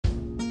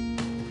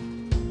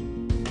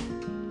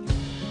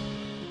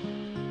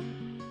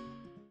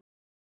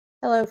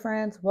Hello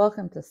friends,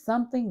 welcome to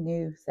Something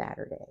New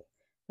Saturday,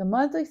 the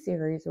monthly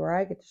series where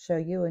I get to show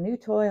you a new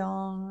toy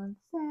on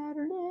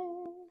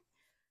Saturday.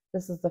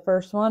 This is the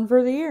first one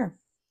for the year.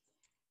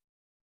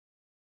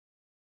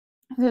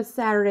 This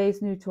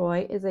Saturday's new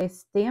toy is a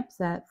stamp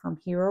set from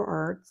Hero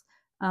Arts.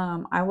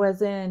 I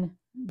was in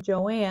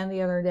Joann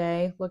the other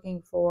day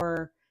looking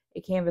for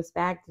a canvas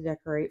bag to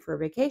decorate for a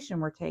vacation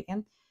we're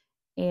taking,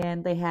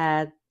 and they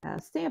had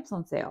stamps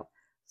on sale.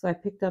 So I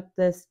picked up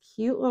this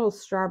cute little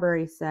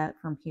strawberry set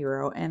from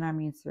Hero, and I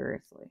mean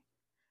seriously.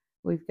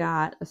 We've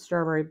got a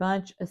strawberry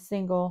bunch, a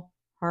single,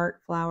 heart,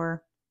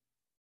 flower.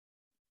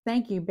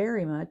 Thank you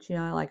very much. You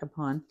know, I like a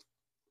pun.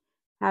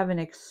 Have an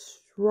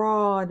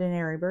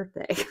extraordinary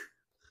birthday.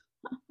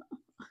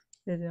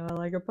 You know, I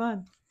like a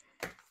pun.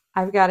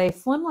 I've got a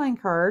slimline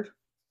card,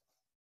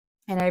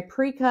 and I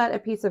pre-cut a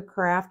piece of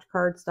craft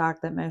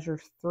cardstock that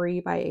measures 3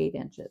 by 8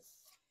 inches.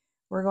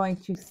 We're going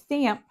to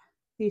stamp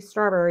these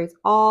strawberries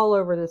all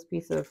over this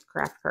piece of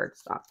craft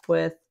cardstock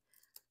with,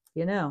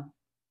 you know,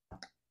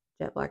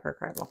 jet black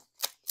archival.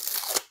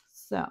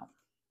 So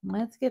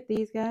let's get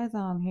these guys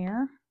on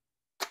here.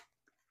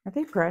 Are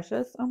they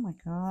precious? Oh my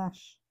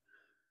gosh.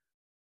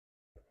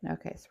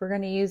 Okay, so we're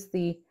going to use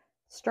the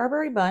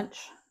strawberry bunch,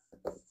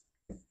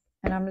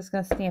 and I'm just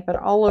going to stamp it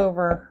all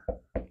over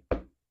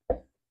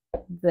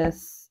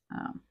this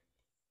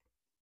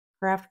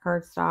craft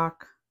cardstock,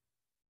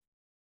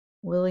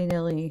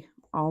 willy-nilly,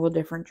 all the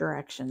different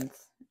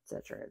directions,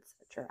 etc.,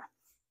 etc.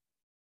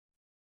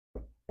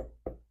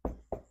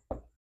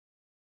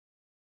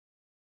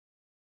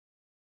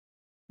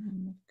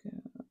 Go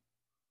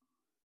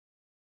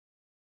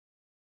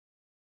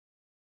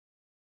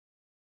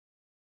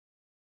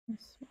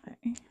this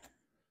way.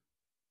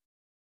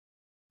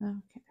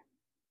 Okay.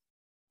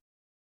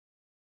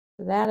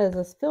 So that is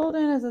as filled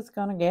in as it's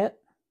going to get.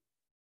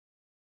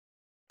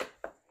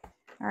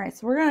 All right,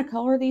 so we're going to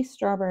color these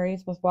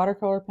strawberries with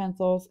watercolor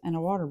pencils and a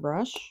water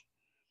brush.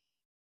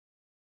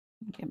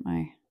 Get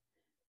my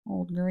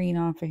old green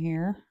off of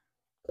here.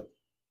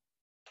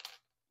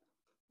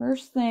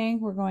 First thing,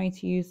 we're going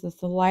to use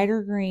this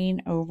lighter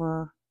green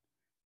over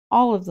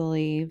all of the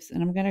leaves,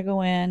 and I'm going to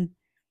go in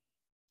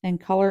and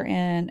color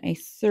in a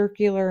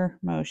circular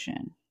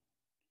motion.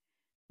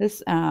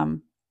 This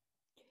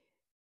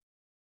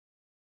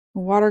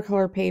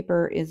watercolor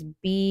paper is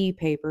bee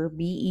paper,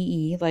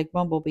 B-E-E, like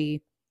bumblebee,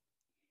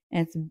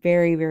 and it's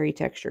very, very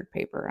textured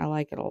paper. I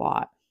like it a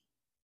lot.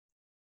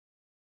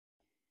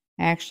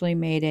 I actually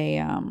made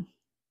a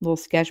little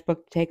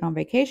sketchbook to take on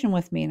vacation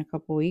with me in a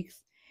couple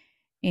weeks,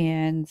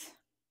 and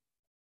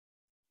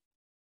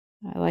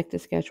I like to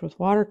sketch with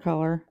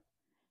watercolor,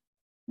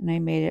 and I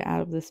made it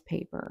out of this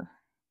paper.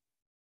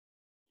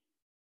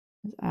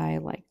 I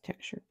like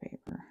textured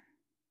paper.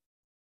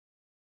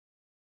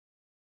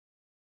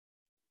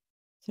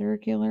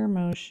 Circular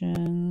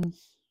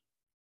motions.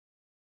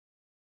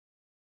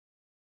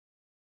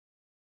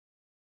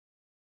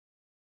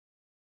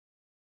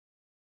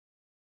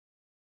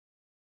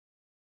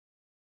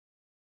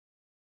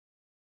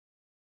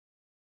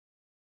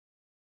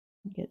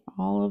 Get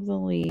all of the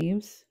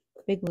leaves,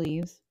 big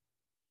leaves.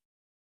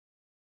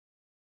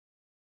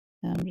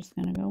 And I'm just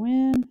going to go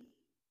in,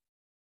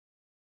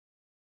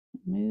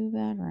 move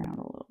that around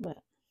a little bit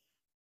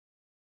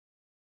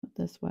with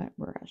this wet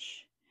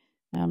brush.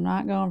 Now, I'm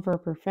not going for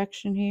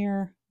perfection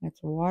here.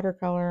 It's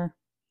watercolor.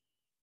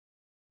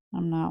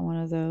 I'm not one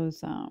of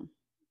those,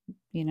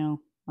 you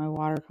know, my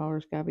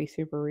watercolor's got to be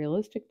super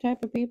realistic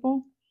type of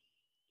people.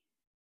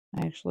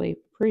 I actually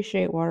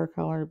appreciate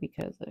watercolor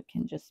because it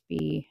can just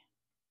be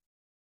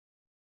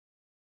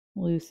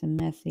loose and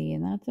messy,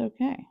 and that's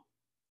okay.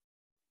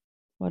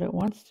 What it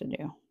wants to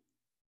do.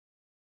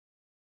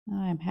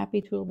 I'm happy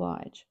to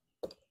oblige.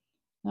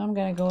 Now I'm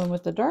going to go in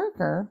with the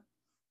darker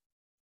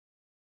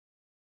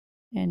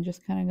and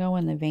just kind of go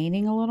in the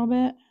veining a little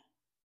bit.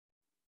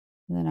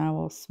 And then I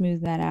will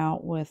smooth that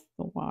out with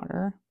the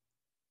water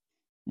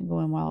and go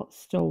in while it's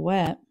still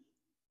wet.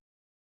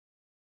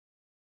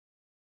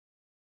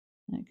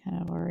 And it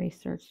kind of already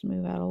starts to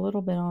move out a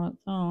little bit on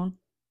its own.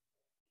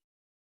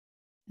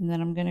 And then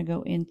I'm going to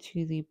go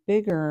into the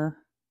bigger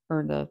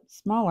or the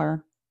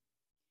smaller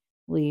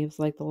leaves,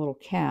 like the little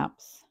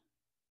caps,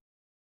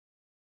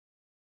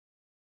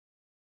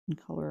 and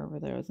color over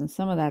those. And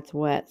some of that's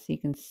wet, so you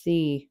can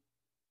see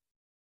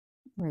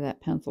where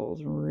that pencil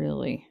is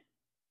really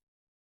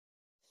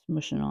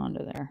smushing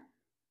onto there.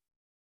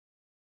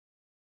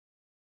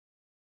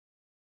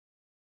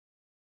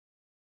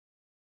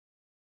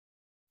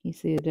 You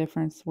see the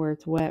difference where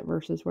it's wet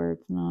versus where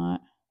it's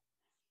not.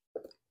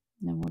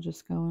 And then we'll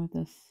just go in with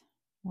this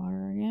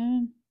water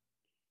again.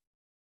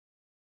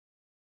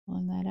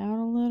 Blend that out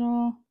a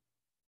little.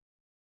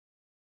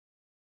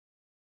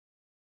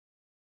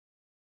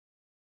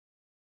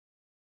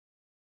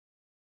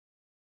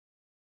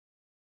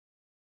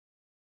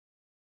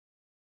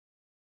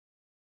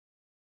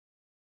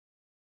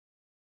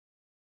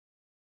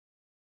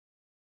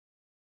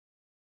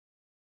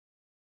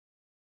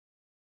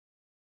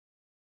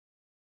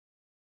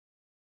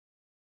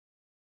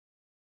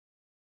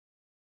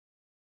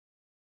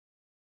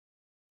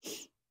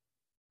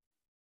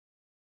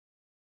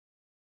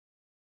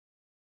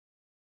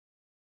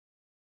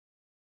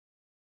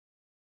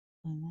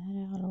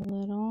 blend that out a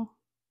little.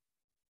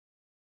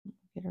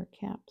 Get our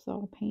caps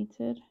all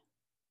painted.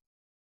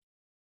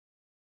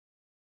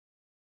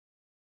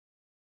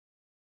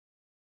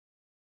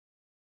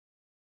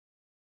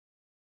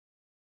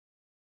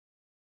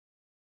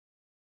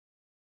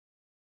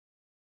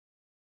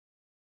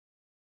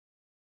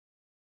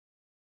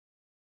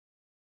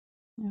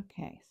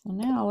 Okay, so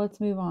now let's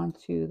move on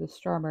to the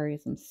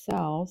strawberries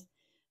themselves.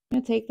 I'm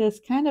going to take this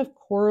kind of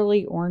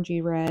corally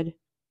orangey red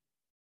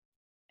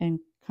and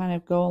kind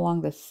of go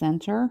along the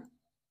center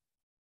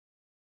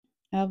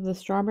of the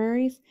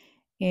strawberries.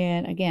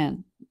 And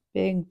again,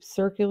 big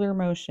circular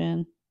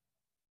motion.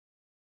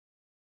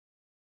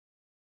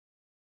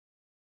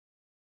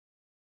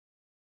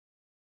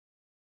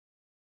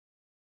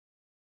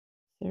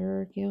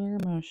 Circular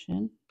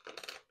motion.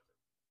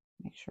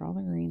 Make sure all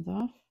the green's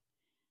off.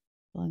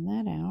 Blend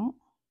that out.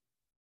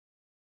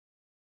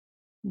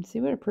 And see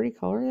what a pretty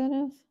color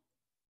that is?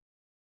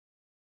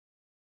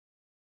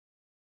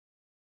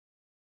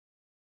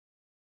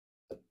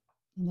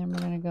 And then we're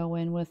going to go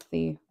in with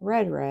the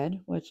red,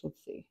 which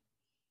let's see.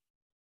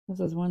 This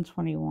is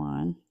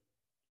 121.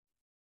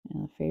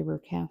 And the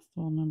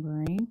Faber-Castell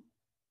numbering. And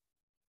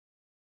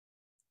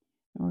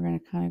we're going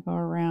to kind of go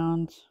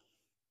around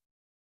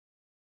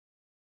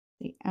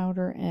the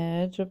outer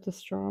edge of the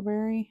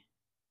strawberry.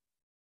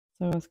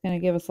 So it's going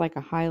to give us like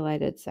a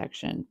highlighted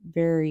section.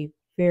 Very,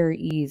 very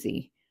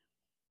easy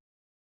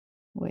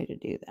way to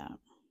do that.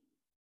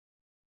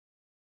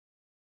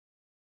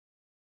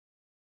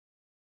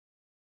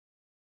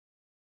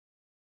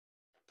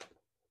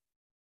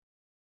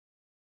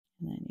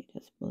 And then you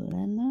just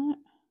blend that.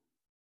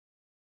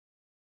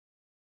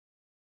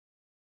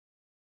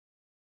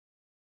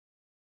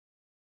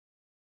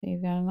 So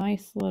you've got a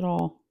nice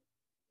little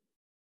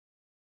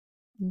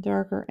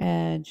darker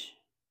edge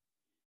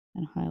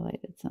and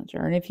highlighted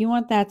center. And if you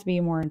want that to be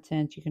more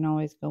intense, you can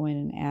always go in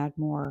and add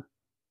more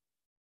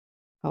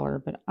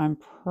color, but I'm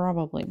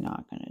probably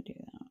not going to do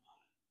that.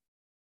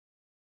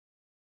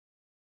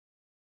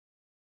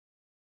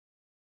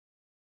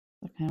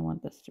 I kind of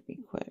want this to be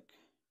quick.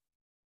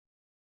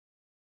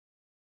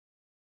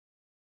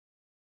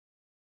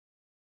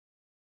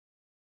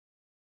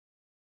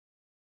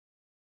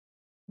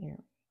 There.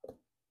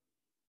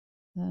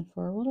 Then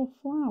for little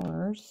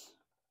flowers,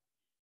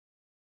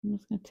 I'm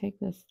just going to take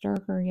this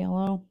darker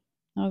yellow.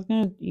 I was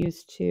going to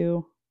use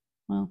two.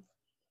 Well,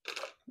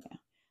 yeah.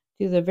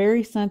 Do the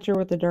very center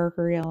with the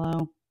darker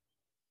yellow.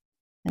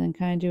 And then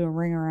kind of do a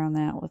ring around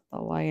that with the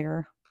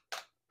lighter.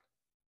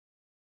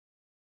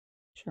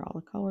 Make sure all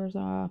the colors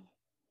off.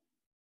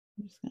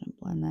 I'm just going to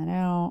blend that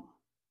out.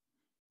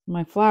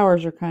 My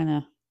flowers are kind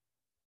of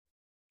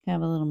a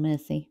little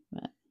messy,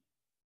 but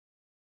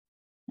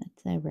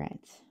that's all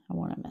right. I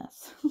want a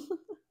mess.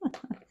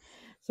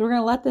 So we're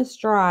going to let this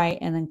dry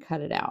and then cut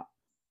it out.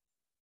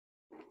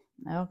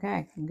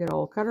 Okay, good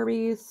old cutter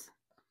bees.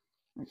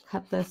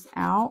 Cut this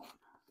out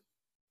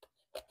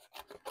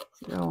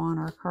to go on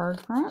our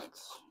card front.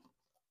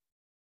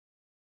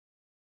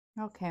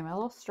 Okay, my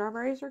little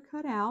strawberries are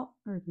cut out.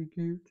 Aren't they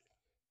cute?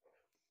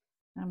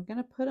 I'm going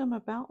to put them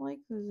about like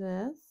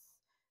this.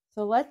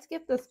 So let's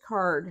get this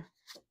card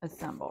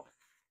assembled.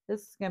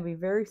 This is going to be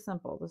very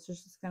simple. This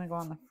is just going to go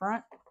on the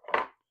front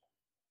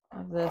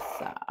of this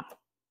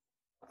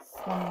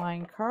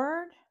slimline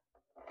card.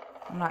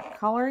 I'm not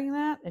coloring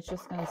that. It's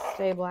just going to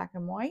stay black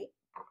and white.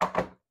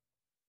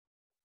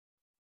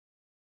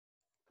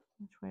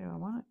 Which way do I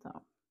want it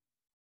though?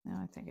 No,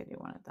 I think I do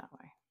want it that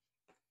way.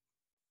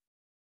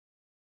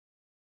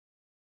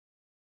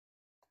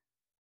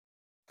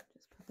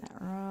 Just put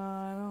that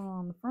right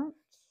on the front.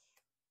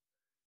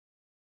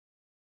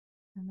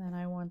 And then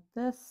I want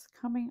this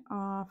coming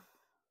off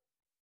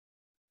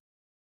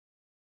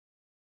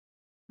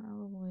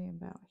probably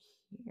about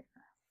here.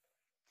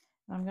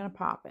 And I'm going to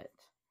pop it.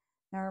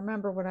 Now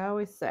remember what I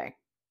always say.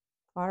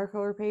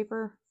 Watercolor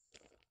paper,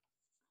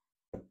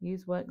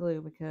 use wet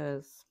glue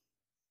because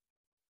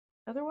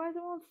otherwise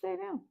it won't stay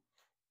down.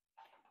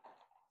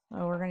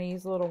 So we're going to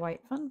use a little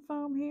white fun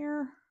foam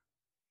here.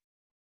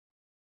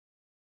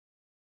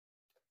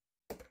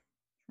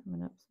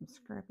 Trimming up some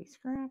scrappy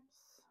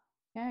scraps.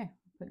 Okay,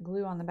 put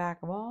glue on the back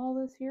of all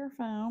this here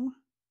foam.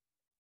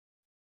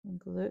 And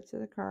glue it to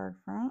the card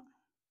front.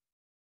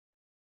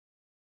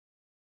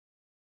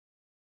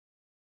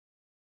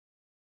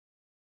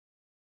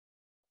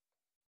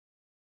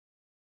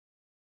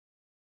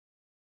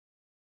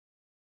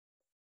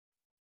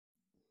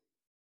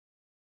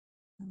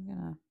 I'm going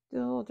to do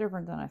a little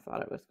different than I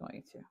thought it was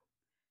going to.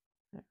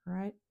 Put it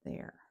right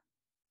there.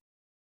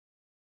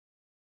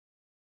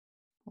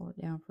 Hold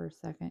it down for a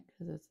second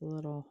because it's a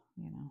little,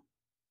 a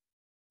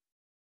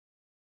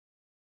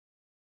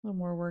little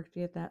more work to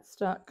get that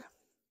stuck.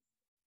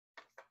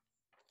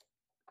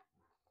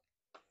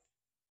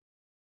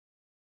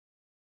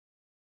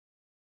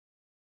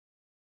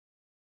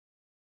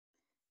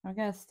 I'm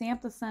going to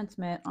stamp the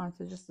sentiment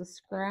onto just a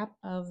scrap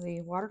of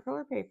the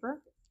watercolor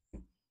paper.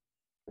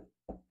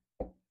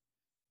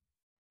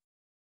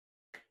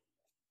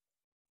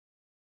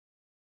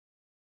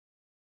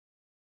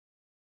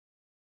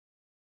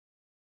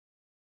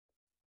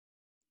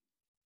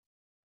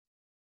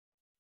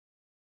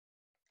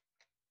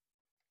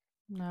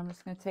 Now I'm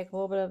just going to take a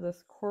little bit of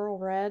this coral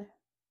red,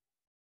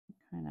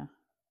 kind of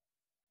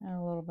add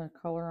a little bit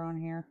of color on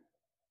here,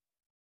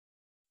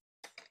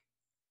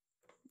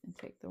 and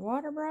take the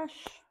water brush.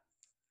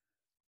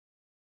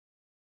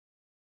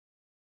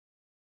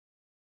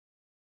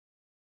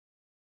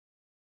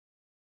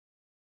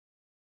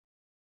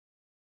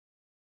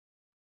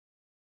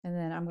 And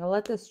then I'm going to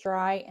let this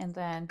dry and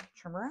then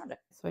trim around it.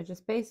 So I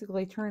just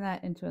basically turn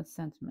that into a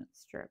sentiment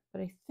strip.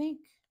 But I think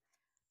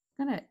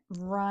I'm going to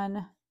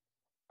run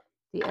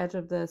the edge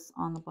of this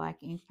on the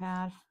black ink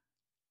pad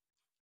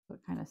so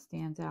it kind of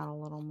stands out a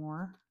little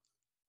more.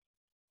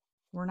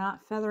 We're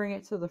not feathering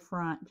it to the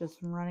front, just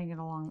running it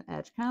along the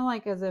edge. Kind of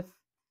like as if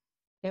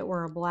it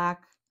were a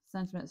black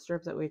sentiment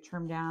strip that we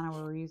trimmed down and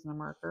we were using a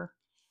marker.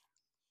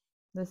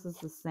 This is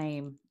the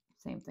same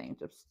thing,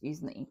 just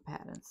using the ink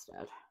pad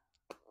instead.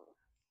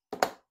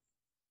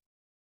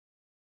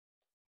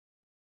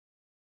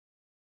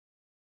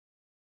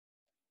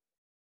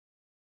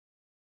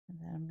 And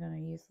then I'm going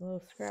to use a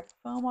little scrap of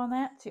foam on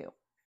that too.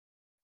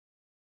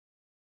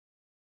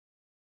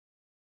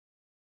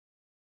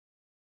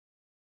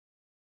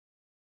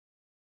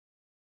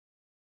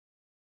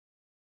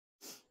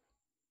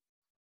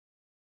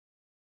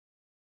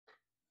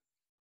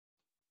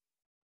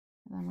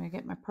 And I'm going to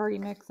get my party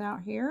mix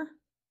out here.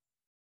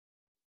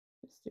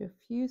 Just do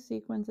a few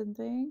sequins and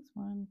things.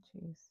 1, 2,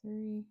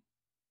 3.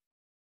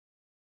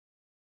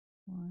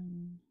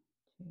 1,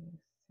 2,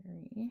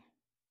 3.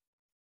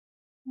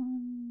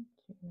 1,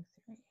 2,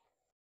 3.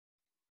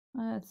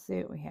 Let's see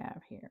what we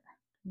have here.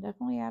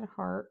 Definitely add a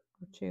heart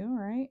or two,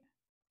 right?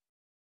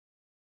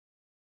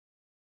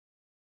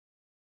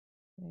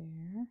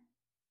 There.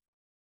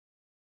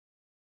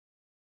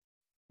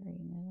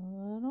 Straighten it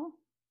a little.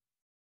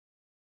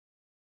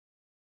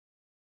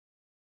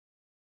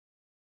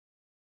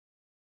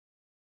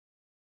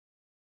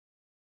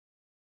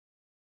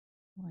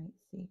 White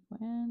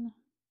sequin.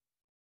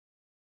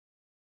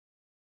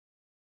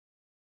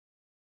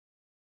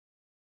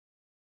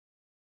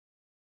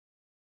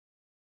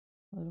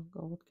 A little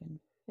gold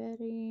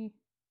confetti.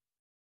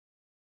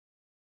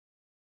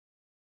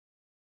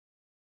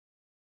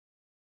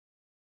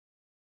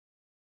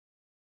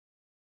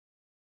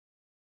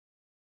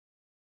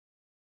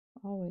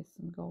 Always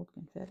some gold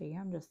confetti.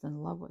 I'm just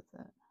in love with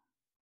it.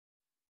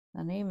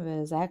 The name of it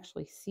is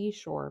actually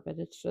Seashore, but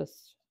it's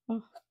just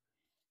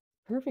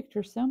perfect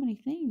for so many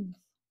things.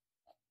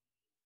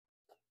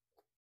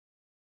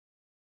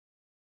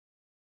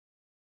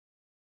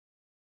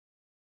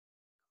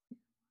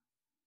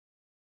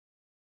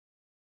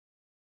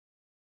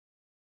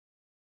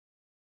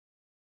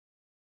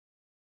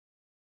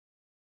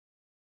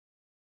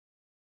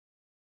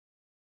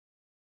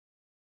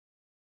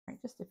 All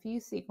right, just a few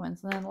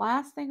sequins. And then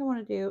last thing I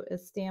want to do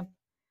is stamp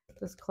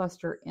this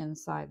cluster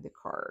inside the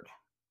card.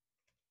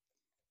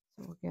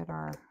 So we'll get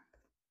our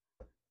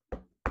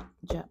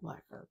Jet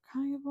Black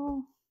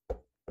Archival.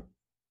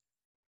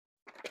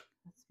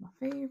 That's my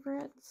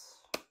favorite.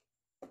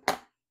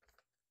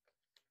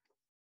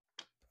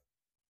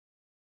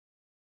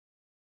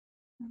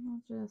 And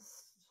we'll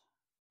just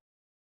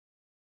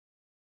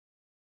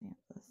stamp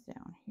this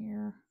down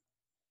here.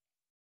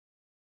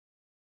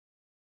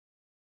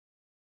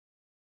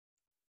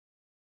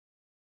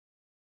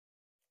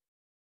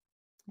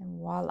 And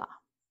voila,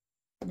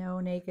 no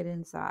naked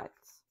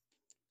insides.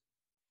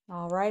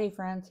 Alrighty,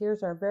 friends,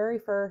 here's our very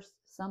first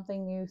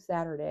Something New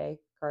Saturday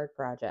card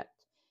project.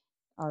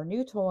 Our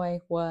new toy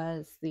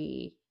was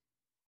the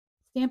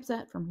stamp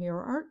set from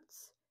Hero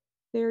Arts.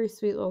 Very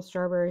sweet little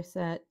strawberry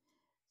set.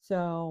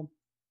 So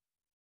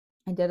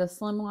I did a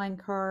slimline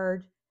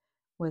card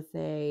with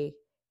a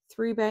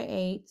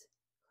 3x8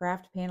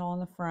 craft panel on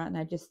the front, and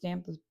I just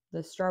stamped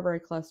the strawberry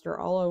cluster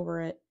all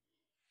over it.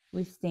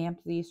 We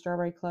stamped the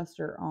strawberry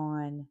cluster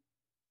on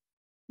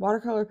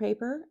watercolor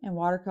paper and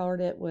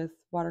watercolored it with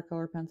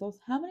watercolor pencils.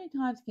 How many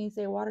times can you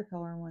say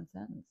watercolor in one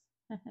sentence?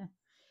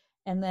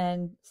 And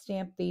then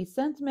stamped the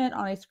sentiment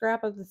on a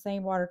scrap of the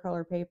same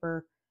watercolor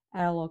paper,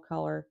 add a little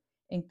color,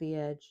 ink the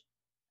edge,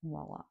 and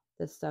voila.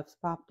 This stuff's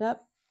popped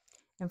up.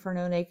 And for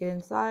no naked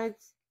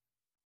insides,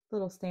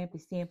 little stampy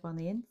stamp on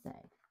the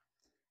inside.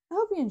 I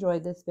hope you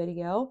enjoyed this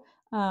video.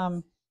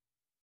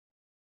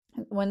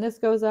 When this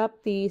goes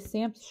up, the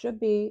stamps should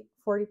be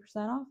 40%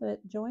 off at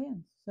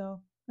Joann's. So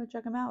go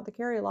check them out. They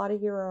carry a lot of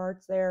Hero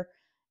Arts there,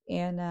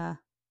 and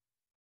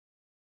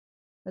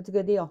that's a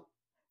good deal.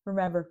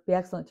 Remember, be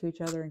excellent to each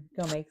other and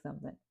go make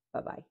something.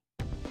 Bye-bye.